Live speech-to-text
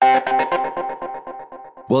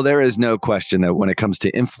Well, there is no question that when it comes to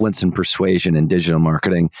influence and persuasion in digital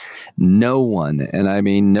marketing, no one, and I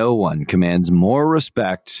mean no one, commands more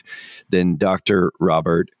respect than Dr.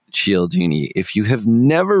 Robert Cialdini. If you have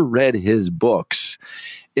never read his books,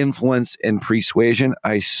 Influence and Persuasion,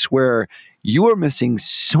 I swear you are missing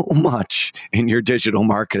so much in your digital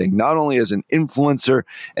marketing, not only as an influencer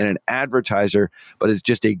and an advertiser, but as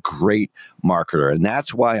just a great marketer. And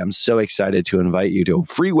that's why I'm so excited to invite you to a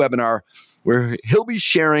free webinar where he'll be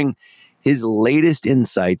sharing his latest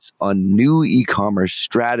insights on new e-commerce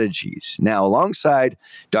strategies. Now, alongside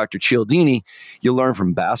Dr. Cialdini, you'll learn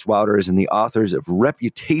from Bass Wouters and the authors of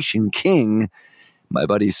Reputation King, my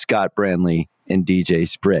buddies Scott Branley and DJ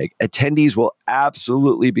Sprigg. Attendees will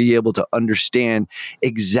absolutely be able to understand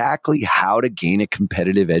exactly how to gain a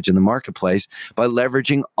competitive edge in the marketplace by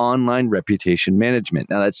leveraging online reputation management.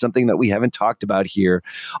 Now, that's something that we haven't talked about here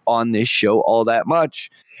on this show all that much.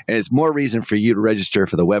 And it's more reason for you to register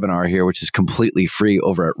for the webinar here, which is completely free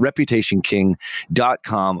over at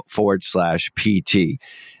reputationking.com/PT.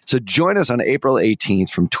 So join us on April 18th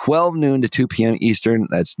from 12 noon to 2 p.m. Eastern.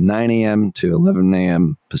 That's 9 a.m. to 11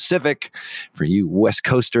 a.m. Pacific for you West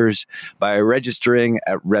Coasters by registering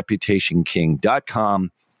at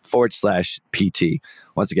reputationking.com/PT.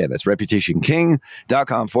 Once again, that's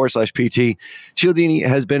reputationking.com/PT. Cialdini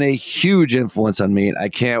has been a huge influence on me, and I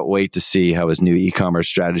can't wait to see how his new e-commerce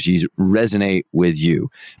strategies resonate with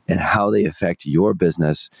you and how they affect your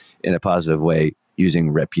business in a positive way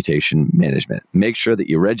using reputation management. Make sure that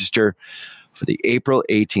you register for the April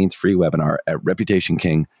 18th free webinar at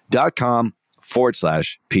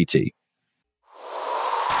reputationking.com/PT.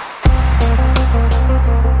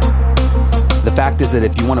 The fact is that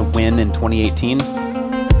if you want to win in 2018,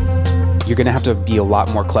 you're going to have to be a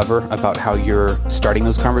lot more clever about how you're starting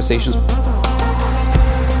those conversations.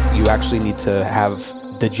 You actually need to have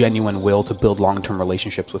the genuine will to build long-term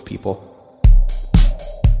relationships with people.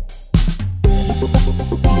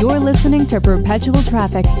 You're listening to Perpetual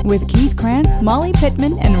Traffic with Keith Krantz, Molly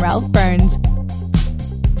Pittman, and Ralph Burns.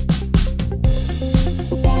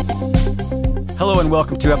 Hello and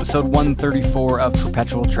welcome to episode 134 of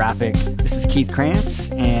Perpetual Traffic. This is Keith Krantz,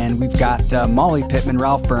 and we've got Molly Pittman,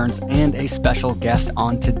 Ralph Burns, and a special guest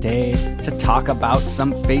on today to talk about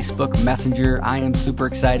some Facebook Messenger. I am super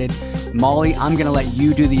excited. Molly, I'm going to let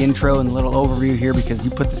you do the intro and a little overview here because you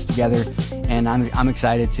put this together, and I'm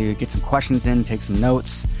excited to get some questions in, take some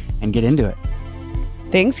notes, and get into it.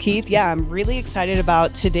 Thanks, Keith. Yeah, I'm really excited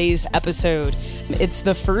about today's episode. It's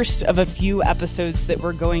the first of a few episodes that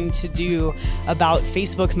we're going to do about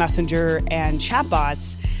Facebook Messenger and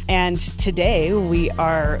chatbots. And today we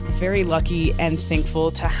are very lucky and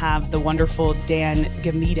thankful to have the wonderful Dan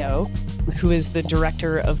Gamito, who is the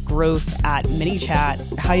Director of Growth at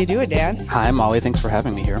ManyChat. How you doing, Dan? Hi, Molly. Thanks for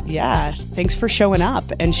having me here. Yeah, thanks for showing up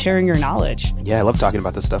and sharing your knowledge. Yeah, I love talking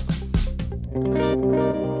about this stuff.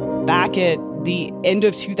 Back at the end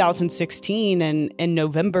of 2016 and in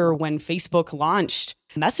November when Facebook launched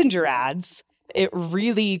Messenger ads, it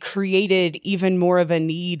really created even more of a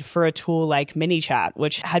need for a tool like ManyChat,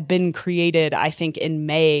 which had been created, I think, in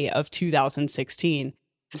May of 2016.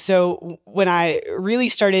 So when I really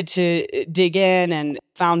started to dig in and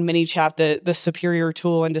found ManyChat the superior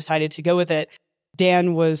tool and decided to go with it,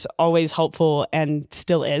 Dan was always helpful and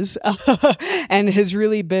still is, and has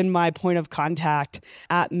really been my point of contact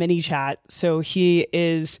at ManyChat. So he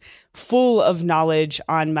is full of knowledge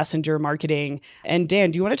on messenger marketing. And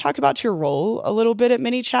Dan, do you want to talk about your role a little bit at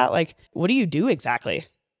ManyChat? Like, what do you do exactly?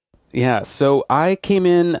 Yeah, so I came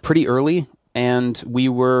in pretty early, and we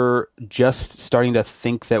were just starting to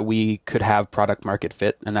think that we could have product market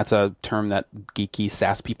fit. And that's a term that geeky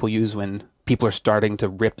SaaS people use when people are starting to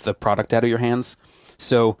rip the product out of your hands.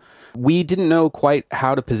 So we didn't know quite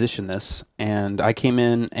how to position this. And I came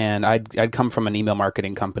in and I'd come from an email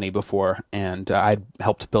marketing company before, and I'd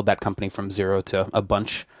helped build that company from zero to a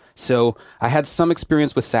bunch. So I had some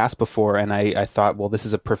experience with SaaS before, and I thought, well, this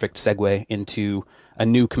is a perfect segue into a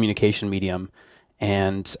new communication medium.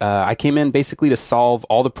 And I came in basically to solve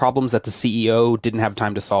all the problems that the CEO didn't have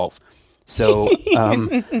time to solve. So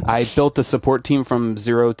I built a support team from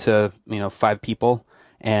 0 to 5 people,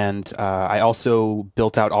 and I also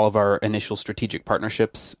built out all of our initial strategic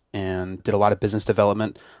partnerships and did a lot of business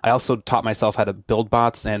development. I also taught myself how to build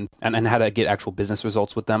bots and how to get actual business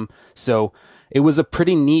results with them. So it was a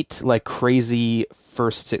pretty neat, like crazy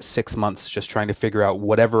first 6 months just trying to figure out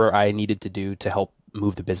whatever I needed to do to help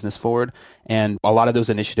move the business forward. And a lot of those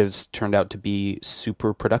initiatives turned out to be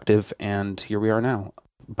super productive, and here we are now,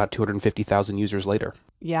 about 250,000 users later.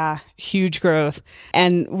 Yeah, huge growth.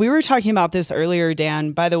 And we were talking about this earlier,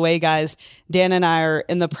 Dan. By the way, guys, Dan and I are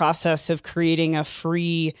in the process of creating a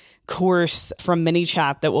free course from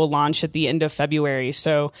ManyChat that will launch at the end of February.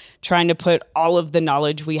 So trying to put all of the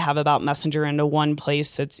knowledge we have about Messenger into one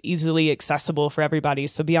place that's easily accessible for everybody.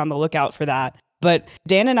 So be on the lookout for that. But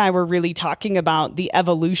Dan and I were really talking about the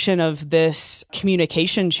evolution of this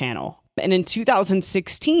communication channel. And in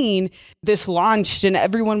 2016, this launched and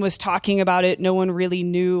everyone was talking about it. No one really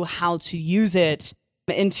knew how to use it.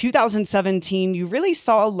 In 2017, you really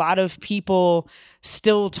saw a lot of people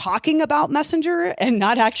still talking about Messenger and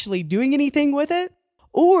not actually doing anything with it,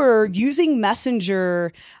 or using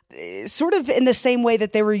Messenger sort of in the same way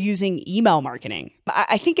that they were using email marketing.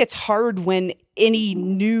 I think it's hard when any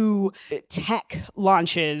new tech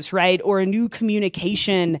launches, right? Or a new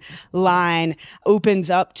communication line opens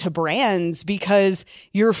up to brands, because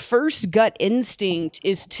your first gut instinct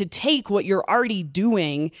is to take what you're already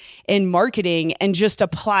doing in marketing and just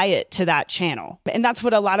apply it to that channel. And that's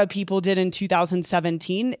what a lot of people did in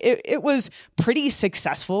 2017. It was pretty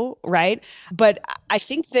successful, right? But I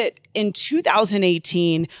think that in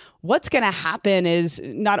 2018, what's going to happen is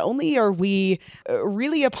not only are we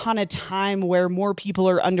really upon a time where more people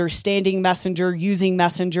are understanding Messenger, using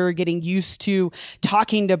Messenger, getting used to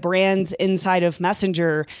talking to brands inside of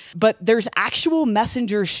Messenger, but there's actual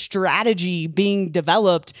Messenger strategy being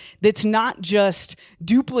developed that's not just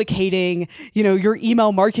duplicating, your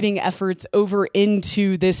email marketing efforts over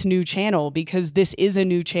into this new channel, because this is a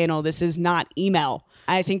new channel. This is not email.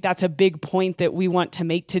 I think that's a big point that we want to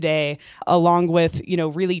make today, along with,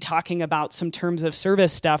 really talking about some terms of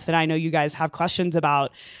service stuff that I know you guys have questions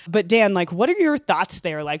about. But Dan, what are your thoughts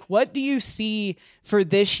there? What do you see for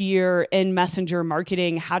this year in Messenger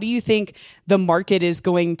marketing? How do you think the market is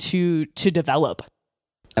going to develop?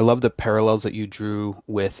 I love the parallels that you drew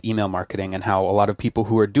with email marketing and how a lot of people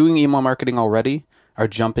who are doing email marketing already are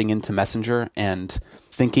jumping into Messenger and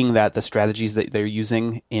thinking that the strategies that they're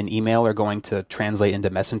using in email are going to translate into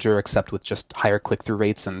Messenger, except with just higher click-through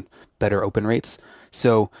rates and better open rates.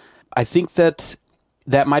 So I think that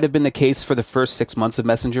might have been the case for the first 6 months of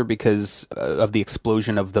Messenger because of the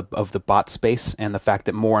explosion of the bot space and the fact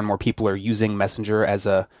that more and more people are using Messenger as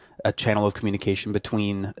a channel of communication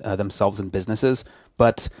between themselves and businesses.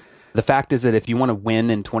 But the fact is that if you want to win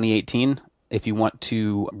in 2018, if you want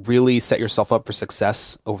to really set yourself up for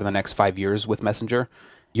success over the next 5 years with Messenger,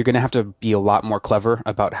 you're going to have to be a lot more clever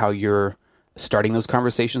about how you're starting those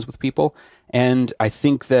conversations with people. And I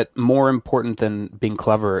think that more important than being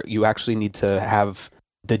clever, you actually need to have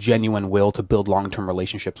the genuine will to build long-term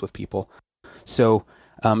relationships with people. So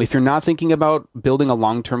if you're not thinking about building a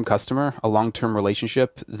long-term customer, a long-term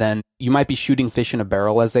relationship, then you might be shooting fish in a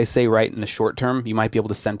barrel, as they say, right? In the short term, you might be able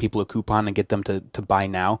to send people a coupon and get them to buy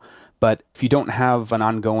now. But if you don't have an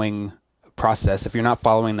ongoing process, if you're not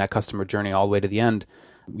following that customer journey all the way to the end,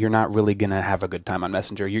 you're not really going to have a good time on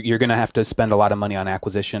Messenger. You're going to have to spend a lot of money on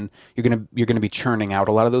acquisition. You're going to be churning out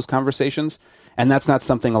a lot of those conversations. And that's not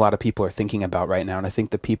something a lot of people are thinking about right now. And I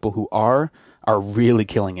think the people who are really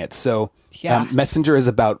killing it. So Messenger is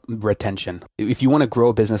about retention. If you want to grow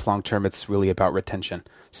a business long term, it's really about retention.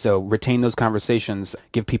 So retain those conversations,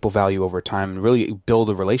 give people value over time, and really build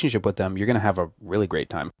a relationship with them. You're going to have a really great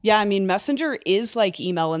time. Yeah, I mean, Messenger is like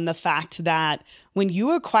email in the fact that when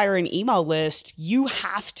you acquire an email list, you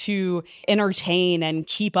have to entertain and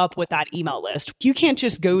keep up with that email list. You can't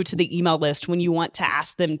just go to the email list when you want to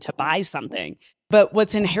ask them to buy something. But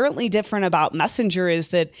what's inherently different about Messenger is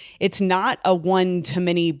that it's not a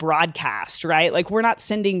one-to-many broadcast, right? Like, we're not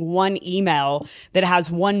sending one email that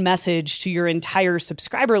has one message to your entire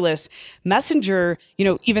subscriber list. Messenger,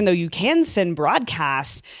 even though you can send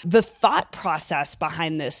broadcasts, the thought process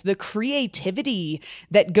behind this, the creativity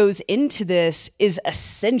that goes into this is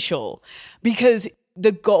essential, because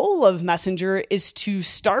the goal of Messenger is to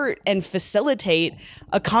start and facilitate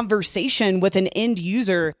a conversation with an end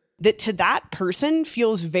user that to that person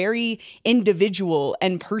feels very individual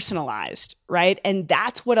and personalized, right? And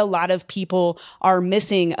that's what a lot of people are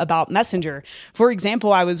missing about Messenger. For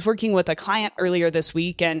example, I was working with a client earlier this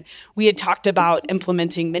week and we had talked about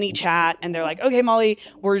implementing ManyChat, and they're like, okay, Molly,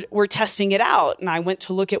 we're testing it out. And I went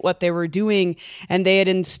to look at what they were doing, and they had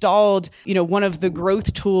installed, one of the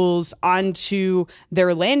growth tools onto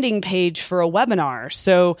their landing page for a webinar.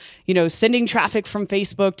 So, sending traffic from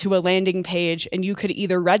Facebook to a landing page, and you could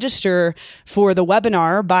either register for the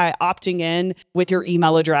webinar by opting in with your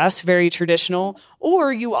email address, very traditional,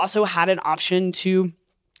 or you also had an option to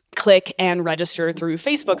click and register through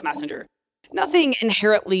Facebook Messenger. nothing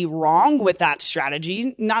inherently wrong with that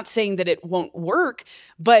strategy. Not saying that it won't work,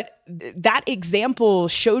 but that example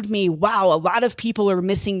showed me, wow, a lot of people are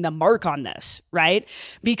missing the mark on this, right?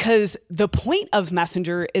 Because the point of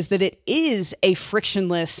Messenger is that it is a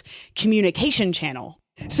frictionless communication channel.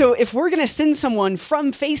 So if we're going to send someone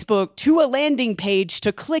from Facebook to a landing page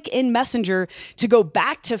to click in Messenger to go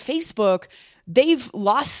back to Facebook, they've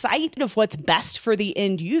lost sight of what's best for the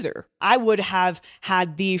end user. I would have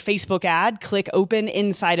had the Facebook ad click open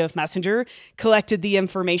inside of Messenger, collected the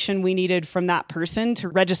information we needed from that person to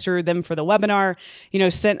register them for the webinar,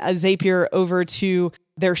 sent a Zapier over to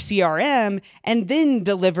their CRM, and then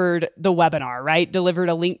delivered the webinar, right? Delivered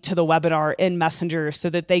a link to the webinar in Messenger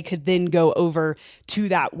so that they could then go over to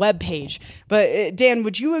that web page. But Dan,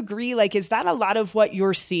 would you agree? Is that a lot of what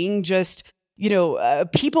you're seeing? Just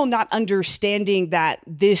people not understanding that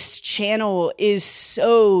this channel is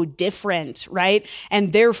so different, right?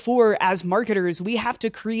 And therefore, as marketers, we have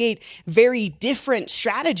to create very different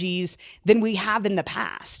strategies than we have in the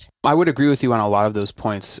past. I would agree with you on a lot of those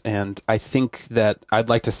points. And I think that I'd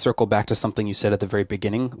like to circle back to something you said at the very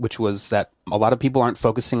beginning, which was that a lot of people aren't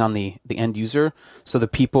focusing on the end user. So the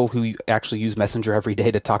people who actually use Messenger every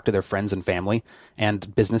day to talk to their friends and family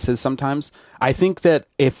and businesses sometimes. I think that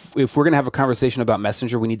if we're going to have a conversation about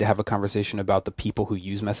Messenger, we need to have a conversation about the people who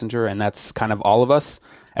use Messenger. And that's kind of all of us.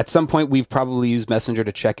 At some point, we've probably used Messenger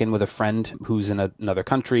to check in with a friend who's in another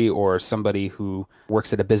country, or somebody who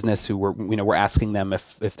works at a business who we're asking them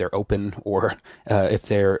if they're open, or if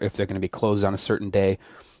they're going to be closed on a certain day.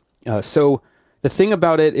 So the thing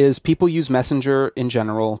about it is, people use Messenger in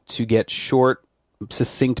general to get short,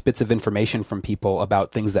 succinct bits of information from people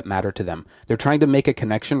about things that matter to them. They're trying to make a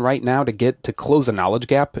connection right now to close a knowledge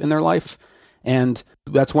gap in their life. And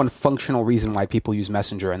that's one functional reason why people use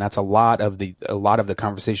Messenger, and that's a lot of the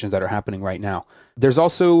conversations that are happening right now. There's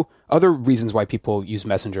also other reasons why people use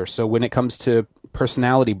Messenger. So when it comes to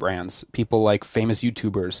personality brands, people like famous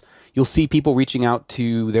YouTubers, you'll see people reaching out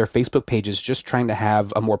to their Facebook pages just trying to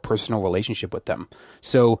have a more personal relationship with them.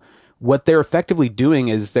 So what they're effectively doing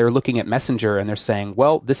is they're looking at Messenger and they're saying,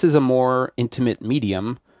 well, this is a more intimate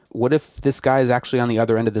medium. What if this guy is actually on the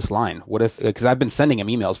other end of this line? What if, because I've been sending him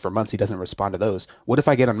emails for months, he doesn't respond to those. What if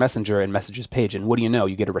I get on Messenger and message his page, and what do you know?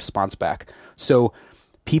 You get a response back. So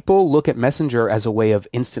people look at Messenger as a way of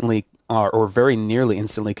instantly or very nearly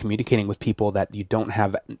instantly communicating with people that you don't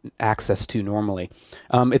have access to normally.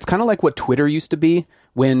 It's kind of like what Twitter used to be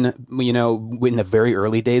when in the very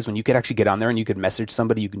early days, when you could actually get on there and you could message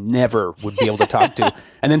somebody you never would be able to talk to.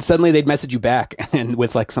 And then suddenly they'd message you back and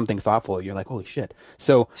with something thoughtful. You're like, holy shit.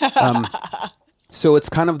 So, so it's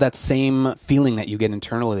kind of that same feeling that you get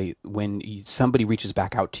internally when somebody reaches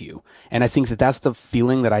back out to you. And I think that that's the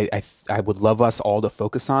feeling that I would love us all to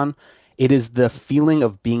focus on. It is the feeling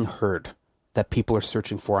of being heard that people are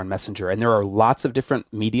searching for on Messenger. And there are lots of different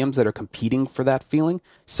mediums that are competing for that feeling.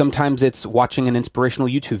 Sometimes it's watching an inspirational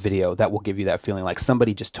YouTube video that will give you that feeling, like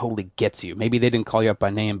somebody just totally gets you. Maybe they didn't call you up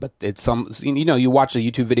by name, but it's you watch a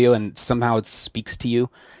YouTube video and somehow it speaks to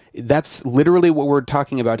you. That's literally what we're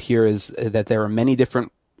talking about here, is that there are many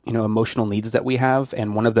different emotional needs that we have,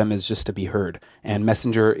 and one of them is just to be heard. And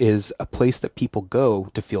Messenger is a place that people go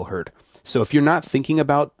to feel heard. So if you're not thinking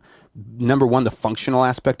about, number one, the functional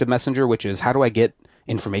aspect of Messenger, which is how do I get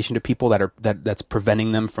information to people that's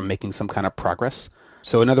preventing them from making some kind of progress.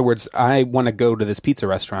 So in other words, I want to go to this pizza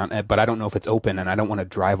restaurant, but I don't know if it's open and I don't want to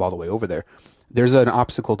drive all the way over there. There's an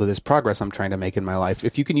obstacle to this progress I'm trying to make in my life.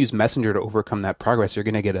 If you can use Messenger to overcome that progress, you're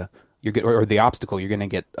going to get the obstacle, you're going to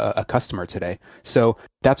get a customer today. So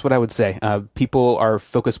that's what I would say. People are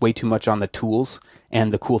focused way too much on the tools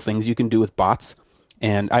and the cool things you can do with bots.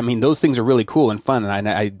 And I mean, those things are really cool and fun, and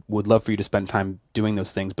I would love for you to spend time doing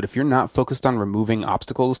those things. But if you're not focused on removing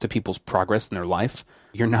obstacles to people's progress in their life,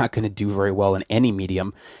 you're not going to do very well in any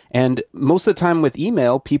medium. And most of the time with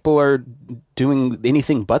email, people are doing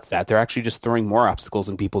anything but that. They're actually just throwing more obstacles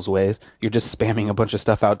in people's ways. You're just spamming a bunch of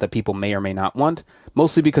stuff out that people may or may not want,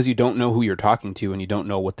 mostly because you don't know who you're talking to and you don't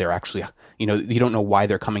know what they're actually, you don't know why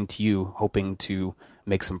they're coming to you hoping to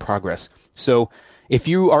make some progress. So if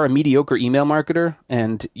you are a mediocre email marketer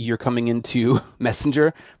and you're coming into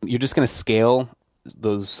Messenger, you're just going to scale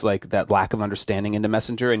those that lack of understanding into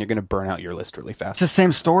Messenger, and you're going to burn out your list really fast. It's the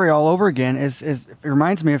same story all over again. Is it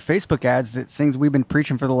reminds me of Facebook ads. It's things we've been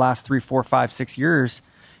preaching for the last 3, 4, 5, 6 years.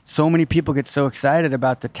 So many people get so excited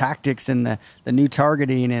about the tactics and the new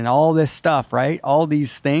targeting and all this stuff, right? All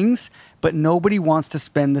these things, but nobody wants to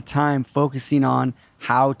spend the time focusing on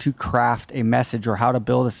how to craft a message or how to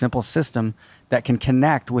build a simple system that can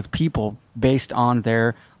connect with people based on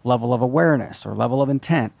their level of awareness or level of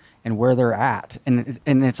intent. and where they're at. And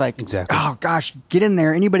it's like, Exactly. oh gosh, get in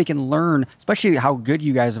there. Anybody can learn, especially how good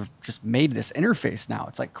you guys have just made this interface now.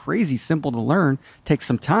 It's like crazy simple to learn, takes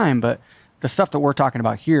some time, but the stuff that we're talking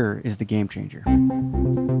about here is the game changer.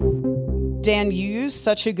 Dan, you used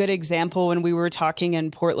such a good example when we were talking in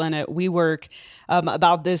Portland at WeWork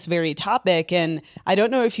about this very topic. And I don't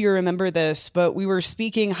know if you remember this, but we were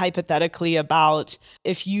speaking hypothetically about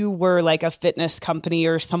if you were like a fitness company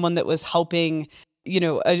or someone that was helping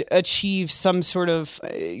achieve some sort of,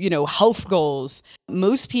 health goals.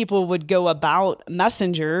 Most people would go about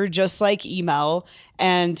Messenger just like email,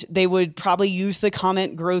 and they would probably use the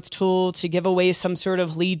comment growth tool to give away some sort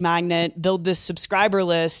of lead magnet, build this subscriber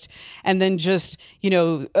list, and then just,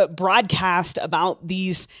 broadcast about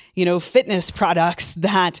these, fitness products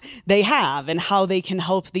that they have and how they can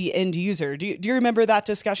help the end user. Do you remember that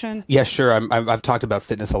discussion? Yeah, sure. I've talked about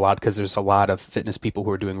fitness a lot because there's a lot of fitness people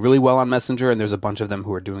who are doing really well on Messenger, and there's a bunch of them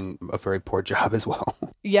who are doing a very poor job as well.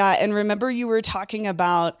 Yeah. And remember, you were talking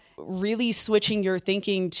about really switching your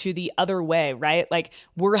thinking to the other way, right? Like,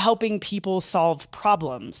 we're helping people solve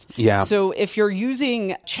problems. Yeah. So if you're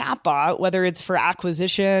using chatbot, whether it's for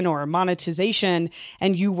acquisition or monetization,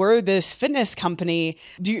 and you were this fitness company,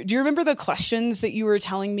 do you remember the questions that you were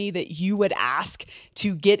telling me that you would ask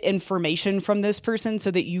to get information from this person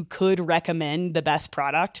so that you could recommend the best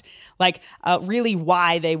product? Like, really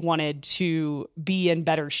why they wanted to be in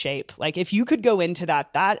better shape. Like, if you could go into that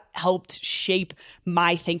helped shape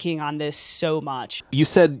my thinking on this so much. You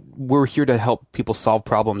said we're here to help people solve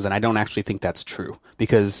problems, and I don't actually think that's true,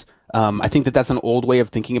 because I think that that's an old way of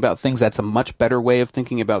thinking about things. That's a much better way of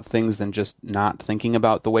thinking about things than just not thinking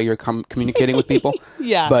about the way you're communicating with people.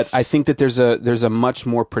 Yeah. But I think that there's a much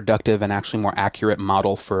more productive and actually more accurate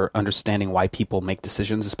model for understanding why people make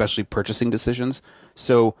decisions, especially purchasing decisions.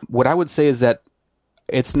 So what I would say is that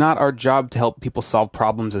it's not our job to help people solve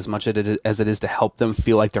problems as much as it is to help them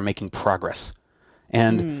feel like they're making progress.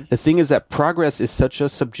 And the thing is that progress is such a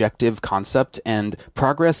subjective concept, and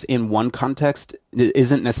progress in one context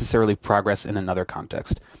isn't necessarily progress in another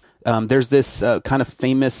context. There's this kind of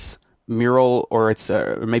famous mural, or it's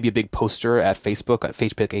maybe a big poster at Facebook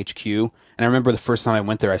HQ. And I remember the first time I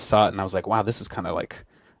went there, I saw it and I was like, wow, this is kind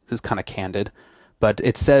of candid. But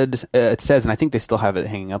it says, and I think they still have it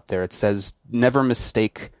hanging up there, it says, never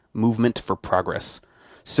mistake movement for progress.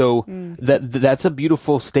 So that's a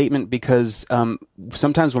beautiful statement, because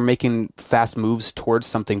sometimes we're making fast moves towards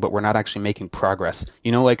something, but we're not actually making progress.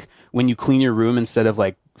 Like when you clean your room instead of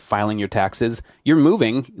like filing your taxes, you're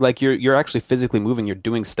moving, like you're actually physically moving, you're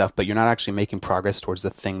doing stuff, but you're not actually making progress towards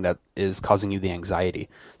the thing that is causing you the anxiety.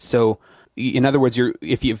 So in other words,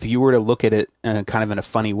 if you were to look at it kind of in a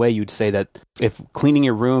funny way, you'd say that if cleaning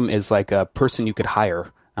your room is like a person you could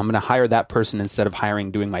hire, I'm going to hire that person instead of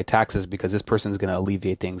doing my taxes, because this person is going to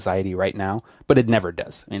alleviate the anxiety right now, but it never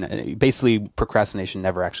does. Basically, procrastination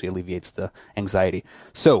never actually alleviates the anxiety.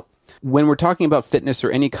 So when we're talking about fitness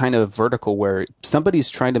or any kind of vertical where somebody's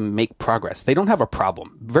trying to make progress, they don't have a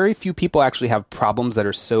problem. Very few people actually have problems that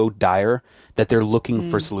are so dire that they're looking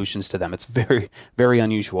for solutions to them. It's very, very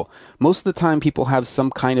unusual. Most of the time, people have some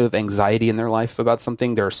kind of anxiety in their life about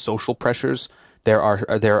something. There are social pressures. There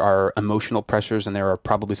are emotional pressures, and there are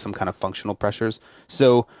probably some kind of functional pressures.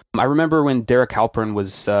 So I remember when Derek Halpern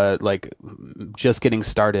was just getting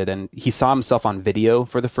started, and he saw himself on video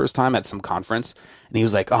for the first time at some conference, and he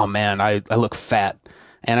was like, "Oh man, I look fat."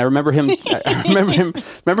 And I remember him,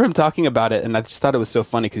 remember him talking about it, and I just thought it was so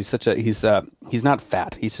funny because he's not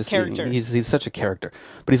fat. He's just he's such a character.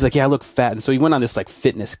 But he's like, yeah, I look fat, and so he went on this like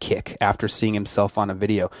fitness kick after seeing himself on a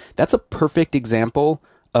video. That's a perfect example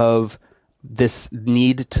of this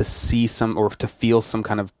need to see or to feel some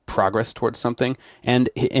kind of progress towards something. And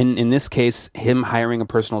in this case, him hiring a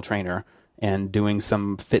personal trainer and doing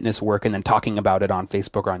some fitness work and then talking about it on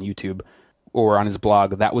Facebook or on YouTube or on his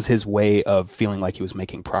blog, that was his way of feeling like he was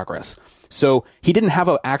making progress. So he didn't have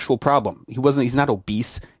an actual problem. He's not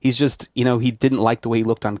obese. He's just, he didn't like the way he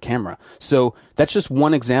looked on camera. So that's just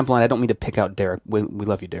one example. And I don't mean to pick out Derek. We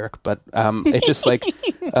love you, Derek. But it's just like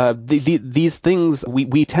these things,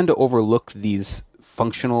 we tend to overlook these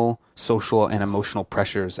functional, social, and emotional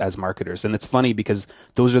pressures as marketers. And it's funny because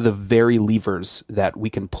those are the very levers that we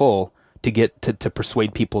can pull to get to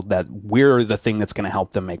persuade people that we're the thing that's going to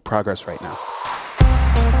help them make progress right now.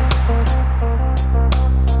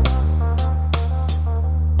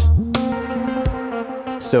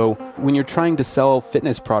 So when you're trying to sell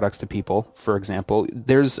fitness products to people, for example,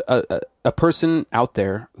 there's a person out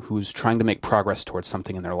there who's trying to make progress towards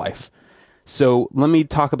something in their life. So let me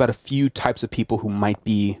talk about a few types of people who might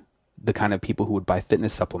be the kind of people who would buy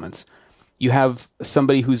fitness supplements. You have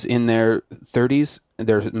somebody who's in their 30s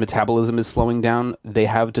their metabolism is slowing down, they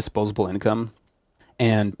have disposable income,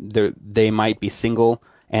 and they might be single,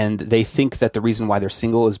 and they think that the reason why they're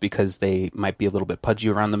single is because they might be a little bit pudgy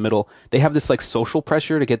around the middle. They have this like social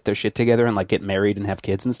pressure to get their shit together and like get married and have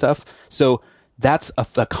kids and stuff. So that's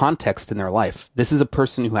a context in their life. This is a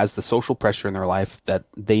person who has the social pressure in their life that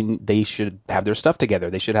they should have their stuff together.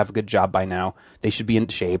 They should have a good job by now. They should be in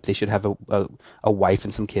shape. They should have a wife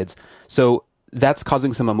and some kids. So that's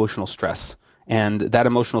causing some emotional stress. And that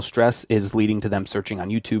emotional stress is leading to them searching on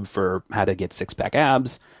YouTube for how to get six-pack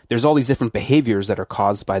abs. There's all these different behaviors that are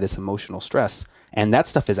caused by this emotional stress. And that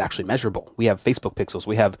stuff is actually measurable. We have Facebook pixels.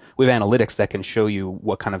 We have analytics that can show you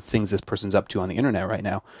what kind of things this person's up to on the internet right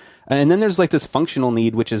now. And then there's like this functional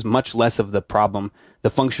need, which is much less of the problem, the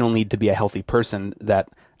functional need to be a healthy person, that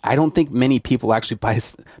I don't think many people actually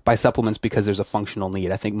buy supplements because there's a functional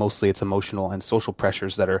need. I think mostly it's emotional and social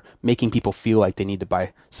pressures that are making people feel like they need to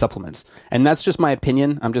buy supplements. And that's just my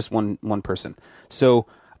opinion. I'm just one person. So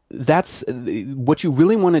that's what you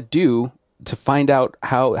really want to do to find out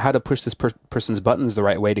how to push this person's buttons the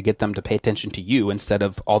right way to get them to pay attention to you instead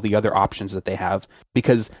of all the other options that they have.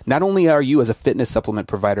 Because not only are you as a fitness supplement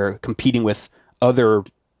provider competing with other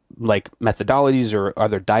like methodologies or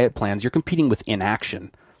other diet plans, you're competing with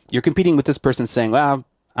inaction. You're competing with this person saying, well,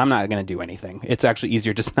 I'm not going to do anything. It's actually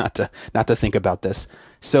easier just not to think about this.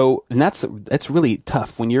 So, and that's really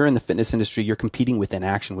tough. When you're in the fitness industry, you're competing with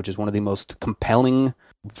inaction, which is one of the most compelling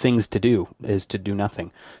things to do, is to do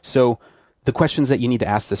nothing. So the questions that you need to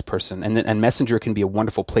ask this person, and Messenger can be a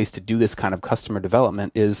wonderful place to do this kind of customer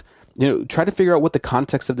development, is, try to figure out what the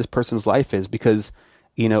context of this person's life is. Because,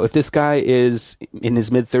 if this guy is in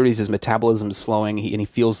his mid-30s, his metabolism is slowing, and he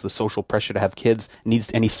feels the social pressure to have kids, and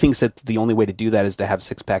he thinks that the only way to do that is to have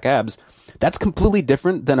six-pack abs, that's completely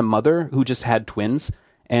different than a mother who just had twins,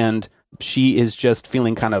 and she is just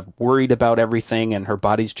feeling kind of worried about everything, and her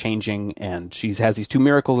body's changing, and she has these two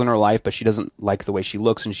miracles in her life, but she doesn't like the way she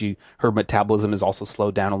looks, and her metabolism is also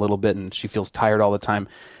slowed down a little bit, and she feels tired all the time.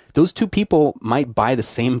 Those two people might buy the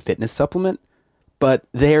same fitness supplement, but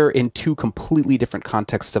they're in two completely different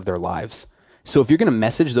contexts of their lives. So if you're going to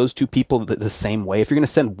message those two people the same way, if you're going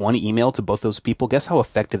to send one email to both those people, guess how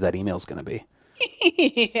effective that email is going to be?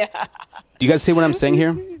 Yeah. Do you guys see what I'm saying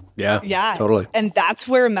here? Yeah, totally. And that's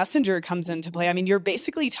where Messenger comes into play. I mean, you're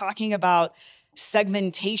basically talking about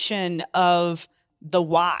segmentation of the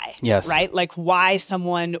why, yes, right? Like why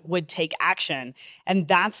someone would take action. And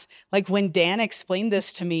that's like when Dan explained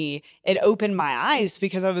this to me, it opened my eyes,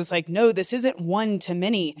 because I was like, no, this isn't one to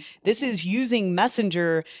many. This is using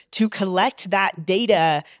Messenger to collect that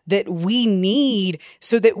data that we need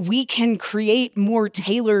so that we can create more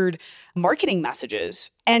tailored marketing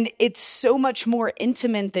messages. And it's so much more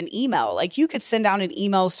intimate than email. Like you could send out an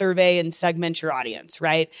email survey and segment your audience,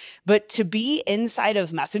 right? But to be inside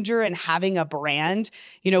of Messenger and having a brand,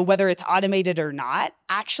 whether it's automated or not,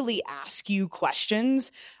 actually ask you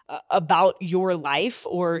questions about your life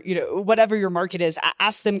or, whatever your market is,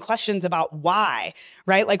 ask them questions about why,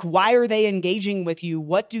 right? Like, why are they engaging with you?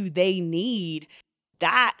 What do they need?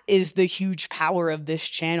 That is the huge power of this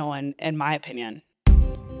channel, in my opinion.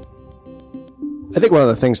 I think one of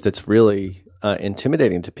the things that's really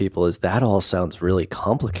intimidating to people is that all sounds really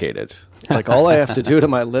complicated. Like all I have to do to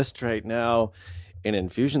my list right now in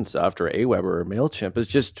Infusionsoft or Aweber or MailChimp is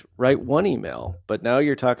just write one email. But now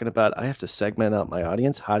you're talking about I have to segment out my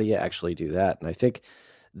audience. How do you actually do that? And I think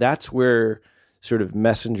that's where sort of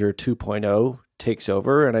Messenger 2.0 takes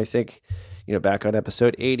over. And I think, back on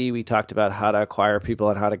episode 80, we talked about how to acquire people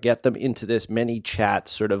and how to get them into this ManyChat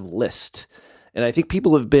sort of list. And I think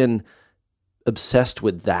people have been obsessed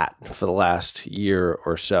with that for the last year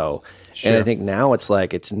or so. Sure. And I think now it's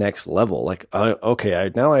like it's next level. Like,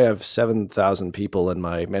 now I have 7,000 people in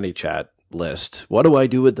my ManyChat list. What do I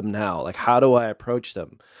do with them now? Like, how do I approach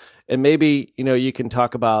them? And maybe, you can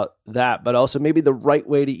talk about that, but also maybe the right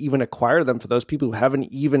way to even acquire them for those people who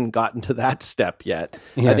haven't even gotten to that step yet.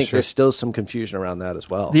 I think there's still some confusion around that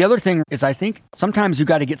as well. The other thing is I think sometimes you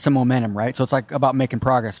got to get some momentum, right? So it's like about making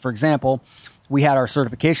progress. For example, we had our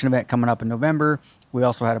certification event coming up in November. We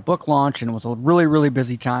also had a book launch, and it was a really, really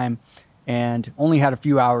busy time, and only had a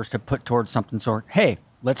few hours to put towards something. So, hey,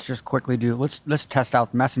 let's just quickly let's test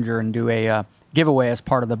out Messenger and do a giveaway as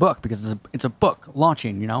part of the book, because it's a book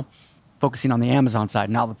launching, focusing on the Amazon side,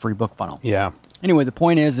 not the free book funnel. Yeah. Anyway, the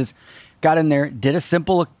point is got in there, did a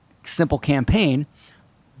simple campaign,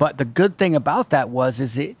 but the good thing about that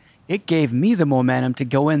is it gave me the momentum to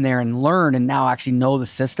go in there and learn and now actually know the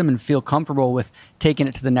system and feel comfortable with taking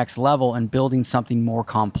it to the next level and building something more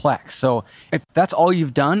complex. So if that's all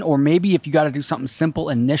you've done, or maybe if you got to do something simple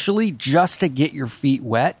initially just to get your feet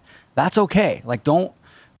wet, That's okay. Like, don't,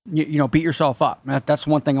 beat yourself up. That's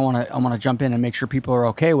one thing I want to jump in and make sure people are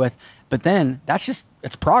okay with. But then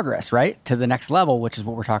it's progress, right? To the next level, which is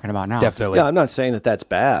what we're talking about now. Definitely. Yeah, I'm not saying that that's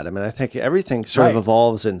bad. I mean, I think everything sort of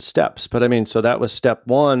evolves in steps. But I mean, so that was step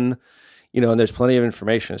one, and there's plenty of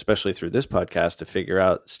information, especially through this podcast, to figure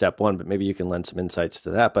out step one, but maybe you can lend some insights to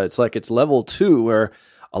that. But it's level 2 where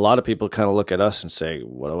a lot of people kind of look at us and say,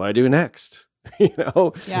 what do I do next?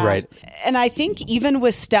 Yeah. Right. And I think even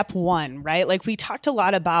with step 1, right? Like we talked a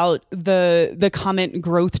lot about the comment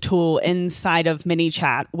growth tool inside of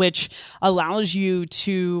ManyChat, which allows you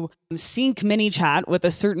to sync ManyChat with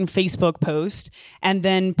a certain Facebook post. And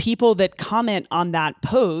then people that comment on that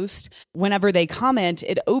post, whenever they comment,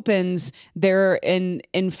 it opens there in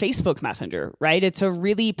Facebook Messenger, right? It's a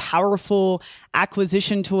really powerful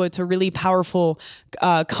acquisition tool. It's a really powerful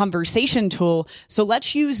conversation tool. So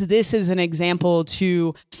let's use this as an example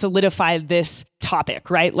to solidify this topic,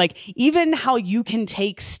 right? Like even how you can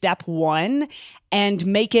take step 1 and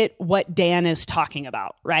make it what Dan is talking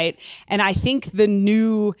about, right? And I think the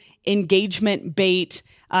new engagement bait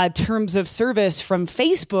terms of service from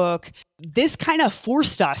Facebook, this kind of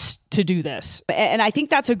forced us to do this. And I think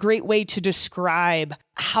that's a great way to describe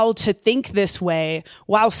how to think this way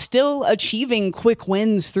while still achieving quick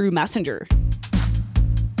wins through Messenger.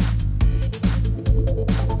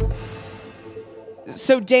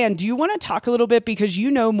 So Dan, do you want to talk a little bit, because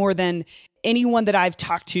you know more than anyone that I've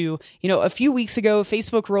talked to, a few weeks ago,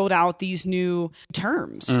 Facebook rolled out these new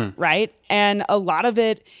terms, right? And a lot of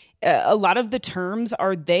the terms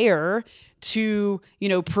are there to,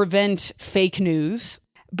 prevent fake news,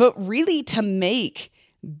 but really to make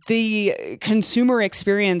the consumer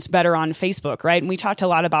experience better on Facebook, right? And we talked a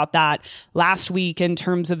lot about that last week in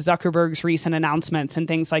terms of Zuckerberg's recent announcements and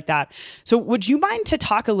things like that. So would you mind to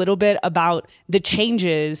talk a little bit about the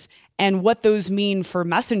changes and what those mean for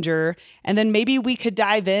Messenger? And then maybe we could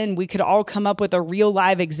dive in, we could all come up with a real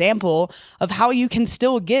live example of how you can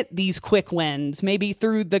still get these quick wins, maybe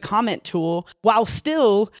through the comment tool, while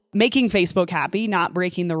still making Facebook happy, not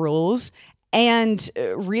breaking the rules, and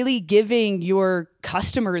really giving your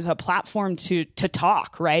customers a platform to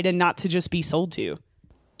talk, right? And not to just be sold to.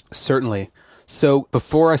 Certainly. So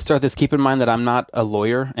before I start this, keep in mind that I'm not a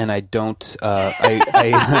lawyer, and I don't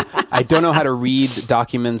I don't know how to read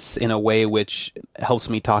documents in a way which helps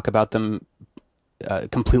me talk about them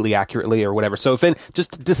completely accurately or whatever. So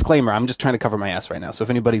just disclaimer, I'm just trying to cover my ass right now. So if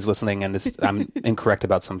anybody's listening and I'm incorrect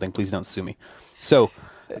about something, please don't sue me. So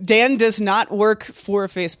Dan does not work for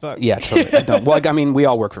Facebook. Yeah, totally. I don't. Well, I mean, we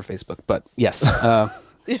all work for Facebook, but yes.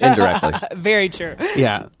 Indirectly. Very true.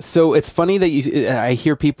 Yeah. So it's funny that I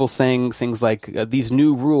hear people saying things like these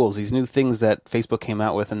new rules, these new things that Facebook came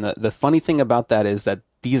out with. And the funny thing about that is that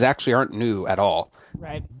these actually aren't new at all.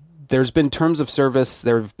 Right. There's been terms of service.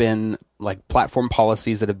 There have been like platform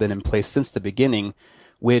policies that have been in place since the beginning,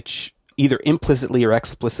 which either implicitly or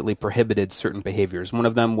explicitly prohibited certain behaviors. One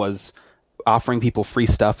of them was offering people free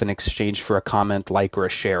stuff in exchange for a comment, like, or a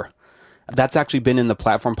share. That's actually been in the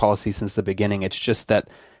platform policy since the beginning. It's just that,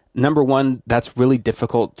 number one, that's really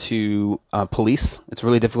difficult to police. It's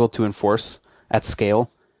really difficult to enforce at scale.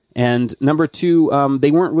 And number two, they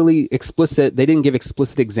weren't really explicit. They didn't give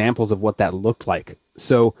explicit examples of what that looked like.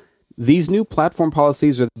 So these new platform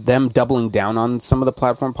policies are them doubling down on some of the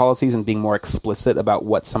platform policies and being more explicit about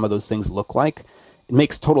what some of those things look like. It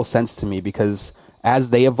makes total sense to me, because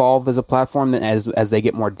as they evolve as a platform, and as they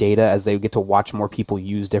get more data, as they get to watch more people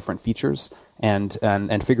use different features and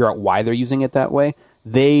figure out why they're using it that way,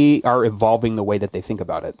 they are evolving the way that they think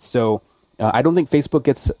about it. So I don't think Facebook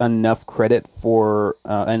gets enough credit for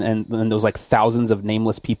and those like thousands of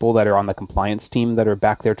nameless people that are on the compliance team that are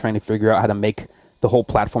back there trying to figure out how to make the whole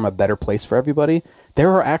platform a better place for everybody.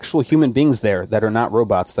 There are actual human beings there that are not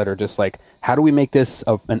robots, that are just like, how do we make this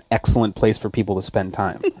an excellent place for people to spend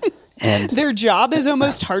time? And their job is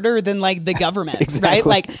almost harder than like the government, exactly. Right?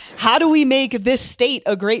 Like, how do we make this state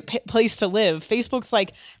a great place to live? Facebook's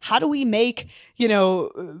like, how do we make,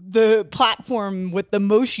 the platform with the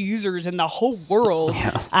most users in the whole world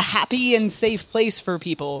a happy and safe place for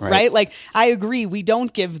people, right? Like, I agree. We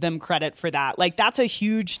don't give them credit for that. Like, that's a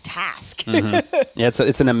huge task. Mm-hmm. Yeah,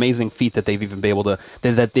 it's an amazing feat that they've even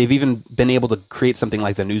been able to create something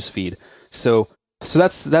like the news feed. So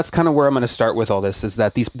that's kind of where I'm going to start with all this, is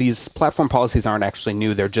that these platform policies aren't actually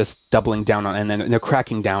new. They're just doubling down on, and then they're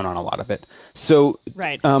cracking down on a lot of it. So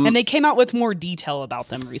right. And they came out with more detail about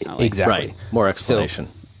them recently. Exactly. Right. More explanation.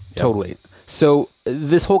 Totally. So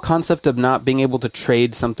this whole concept of not being able to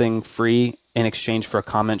trade something free in exchange for a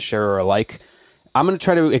comment, share, or a like, I'm going to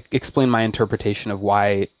try to explain my interpretation of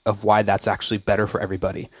why that's actually better for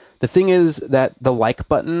everybody. The thing is that the like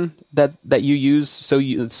button that you use so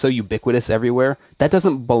ubiquitous everywhere, that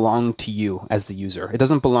doesn't belong to you as the user. It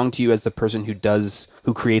doesn't belong to you as the person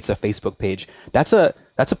who creates a Facebook page. That's a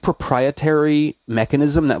proprietary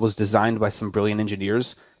mechanism that was designed by some brilliant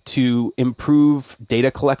engineers to improve data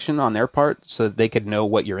collection on their part so that they could know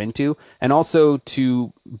what you're into, and also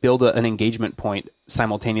to build an engagement point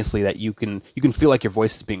simultaneously that you can feel like your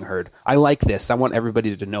voice is being heard. I like this. I want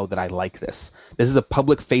everybody to know that I like this. This is a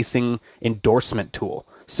public-facing endorsement tool.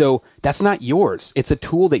 So that's not yours. It's a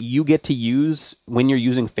tool that you get to use when you're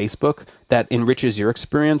using Facebook that enriches your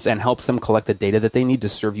experience and helps them collect the data that they need to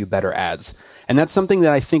serve you better ads. And that's something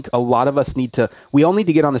that I think a lot of us we all need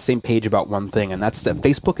to get on the same page about one thing, and that's that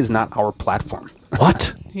Facebook is not our platform.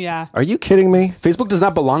 What? Yeah. Are you kidding me? Facebook does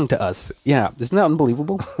not belong to us. Yeah. Isn't that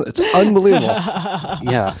unbelievable? It's unbelievable.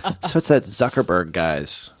 Yeah. So it's that Zuckerberg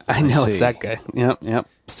guys. I know, it's that guy. Yep.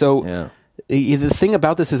 So the thing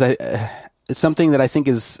about this is it's something that I think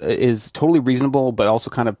is totally reasonable, but also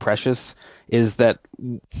kind of precious, is that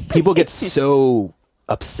people get so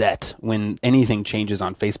upset when anything changes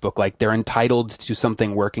on Facebook. Like, they're entitled to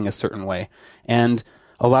something working a certain way. And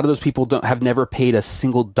a lot of those people have never paid a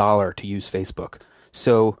single dollar to use Facebook.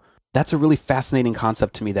 So that's a really fascinating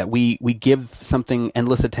concept to me, that we give something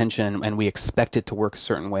endless attention and we expect it to work a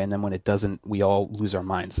certain way, and then when it doesn't, we all lose our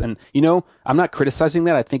minds. And, I'm not criticizing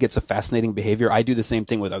that. I think it's a fascinating behavior. I do the same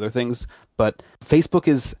thing with other things, but Facebook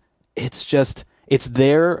it's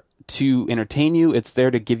there to entertain you. It's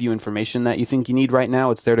there to give you information that you think you need right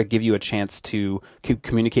now. It's there to give you a chance to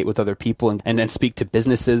communicate with other people and then speak to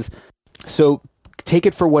businesses. So take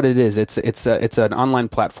it for what it is. It's an online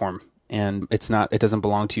platform, and it doesn't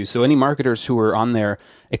belong to you. So any marketers who are on there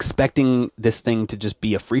expecting this thing to just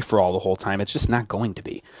be a free-for-all the whole time, it's just not going to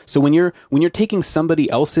be. So when you're taking somebody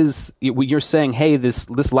else's, you're saying, hey, this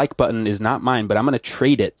like button is not mine, but I'm going to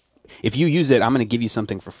trade it. If you use it, I'm going to give you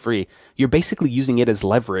something for free. You're basically using it as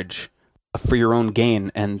leverage for your own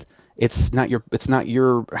gain, and it's not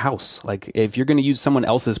your house. Like, if you're going to use someone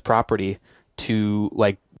else's property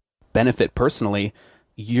to benefit personally,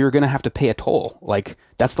 you're going to have to pay a toll. Like,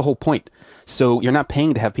 that's the whole point. So you're not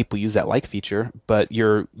paying to have people use that like feature, but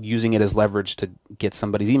you're using it as leverage to get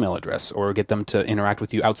somebody's email address or get them to interact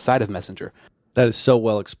with you outside of Messenger. That is so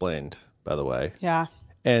well explained, by the way. Yeah.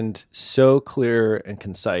 And so clear and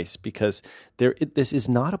concise, because this is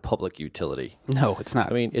not a public utility. No, it's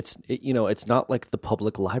not. I mean, it's not like the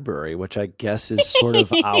public library, which I guess is sort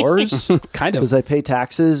of ours. Kind of. Because I pay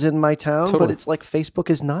taxes in my town, Totally. but it's like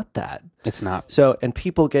Facebook is not that. It's not. So, and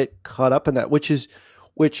people get caught up in that, which is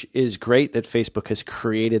great that Facebook has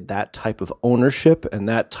created that type of ownership and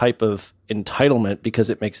that type of entitlement, because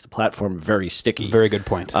it makes the platform very sticky. Very good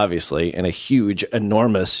point. Obviously, and a huge,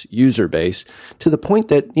 enormous user base, to the point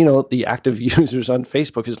that, the active users on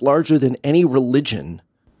Facebook is larger than any religion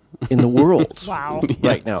in the world. Wow.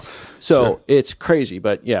 Right now. So It's crazy.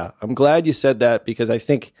 But yeah, I'm glad you said that, because I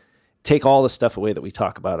think, take all the stuff away that we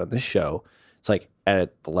talk about on this show, it's like,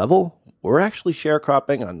 at the level, we're actually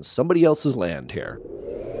sharecropping on somebody else's land here.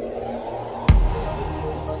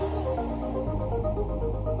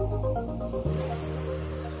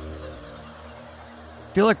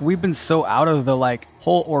 I feel like we've been so out of the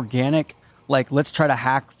whole organic, let's try to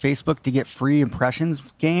hack Facebook to get free impressions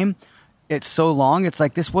game. It's so long. It's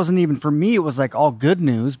like, this wasn't even, for me, it was all good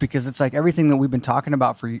news, because it's like everything that we've been talking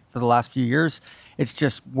about for the last few years, it's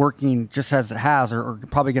just working just as it has, or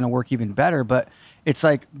probably going to work even better. But it's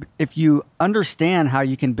like, if you understand how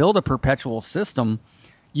you can build a perpetual system,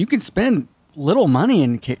 you can spend little money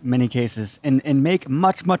in many cases and make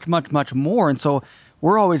much, much, much, much more. And so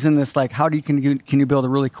we're always in this, how can you build a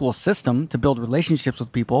really cool system to build relationships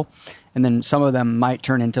with people? And then some of them might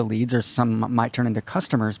turn into leads, or some might turn into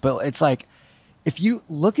customers. But it's like, if you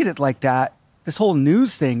look at it like that, this whole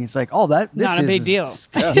news thing is this not a big deal.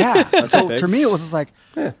 Yeah. So to me, it was just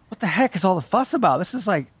what the heck is all the fuss about? This is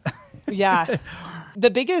Yeah. The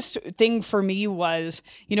biggest thing for me was,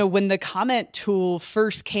 when the comment tool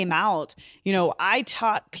first came out, I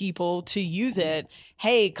taught people to use it.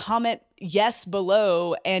 Hey, comment yes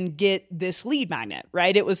below and get this lead magnet,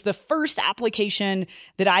 right? It was the first application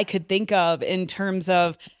that I could think of in terms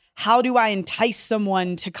of, how do I entice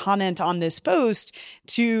someone to comment on this post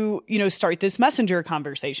to, start this messenger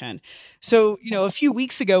conversation? So, a few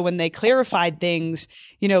weeks ago when they clarified things,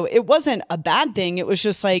 it wasn't a bad thing. It was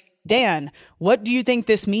just like, Dan, what do you think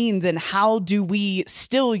this means? And how do we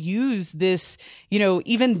still use this,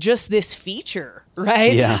 even just this feature?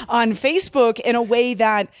 right? Yeah. On Facebook in a way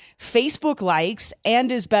that Facebook likes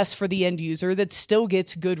and is best for the end user that still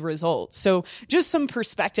gets good results. So just some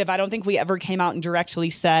perspective. I don't think we ever came out and directly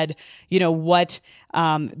said, what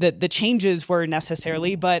the changes were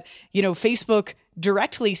necessarily, but, Facebook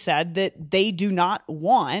directly said that they do not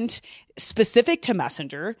want, specific to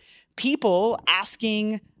Messenger, people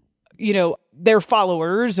asking their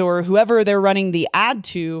followers or whoever they're running the ad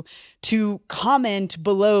to comment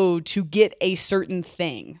below to get a certain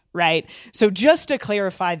thing, right? So just to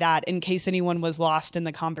clarify that in case anyone was lost in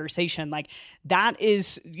the conversation, like that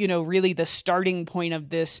is, really the starting point of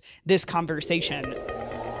this conversation.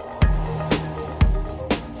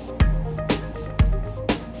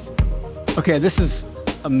 Okay, this is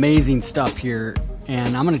amazing stuff here.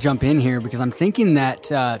 And I'm going to jump in here because I'm thinking that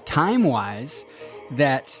time-wise,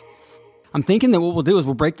 I'm thinking that what we'll do is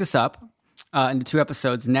we'll break this up into 2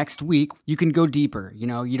 episodes. Next week, you can go deeper. You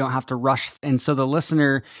don't have to rush. And so the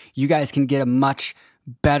listener, you guys can get a much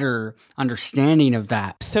better understanding of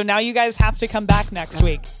that. So now you guys have to come back next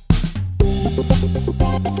week.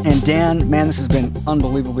 And Dan, man, this has been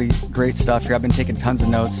unbelievably great stuff here. I've been taking tons of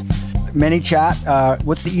notes. ManyChat,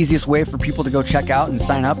 what's the easiest way for people to go check out and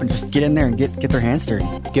sign up and just get in there and get their hands dirty?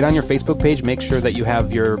 Get on your Facebook page, make sure that you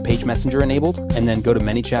have your page messenger enabled, and then go to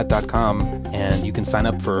manychat.com and you can sign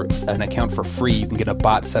up for an account for free. You can get a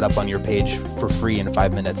bot set up on your page for free in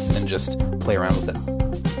 5 minutes and just play around with it.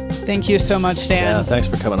 Thank you so much, Dan. Yeah, thanks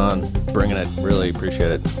for coming on, bringing it. Really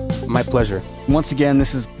appreciate it. My pleasure. Once again,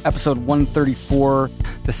 this is episode 134.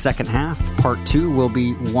 The second half, part 2, will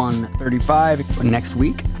be 135 next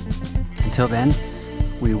week. Until then,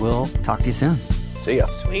 we will talk to you soon. See ya.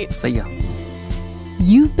 Sweet. See ya.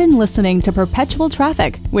 You've been listening to Perpetual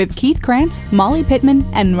Traffic with Keith Krantz, Molly Pittman,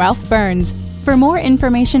 and Ralph Burns. For more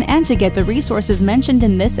information and to get the resources mentioned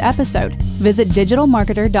in this episode, visit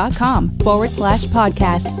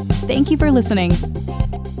digitalmarketer.com/podcast. Thank you for listening.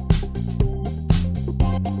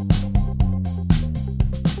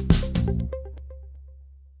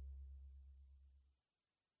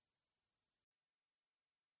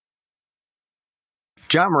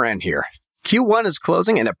 John Moran here. Q1 is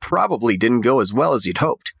closing and it probably didn't go as well as you'd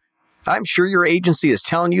hoped. I'm sure your agency is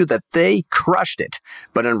telling you that they crushed it,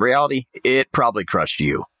 but in reality, it probably crushed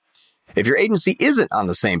you. If your agency isn't on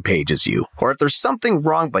the same page as you, or if there's something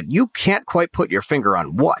wrong but you can't quite put your finger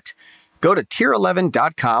on what, go to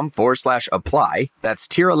tier11.com/apply. That's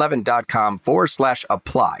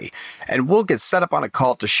tier11.com/apply. And we'll get set up on a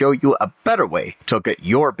call to show you a better way to look at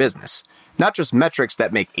your business, not just metrics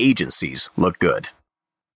that make agencies look good.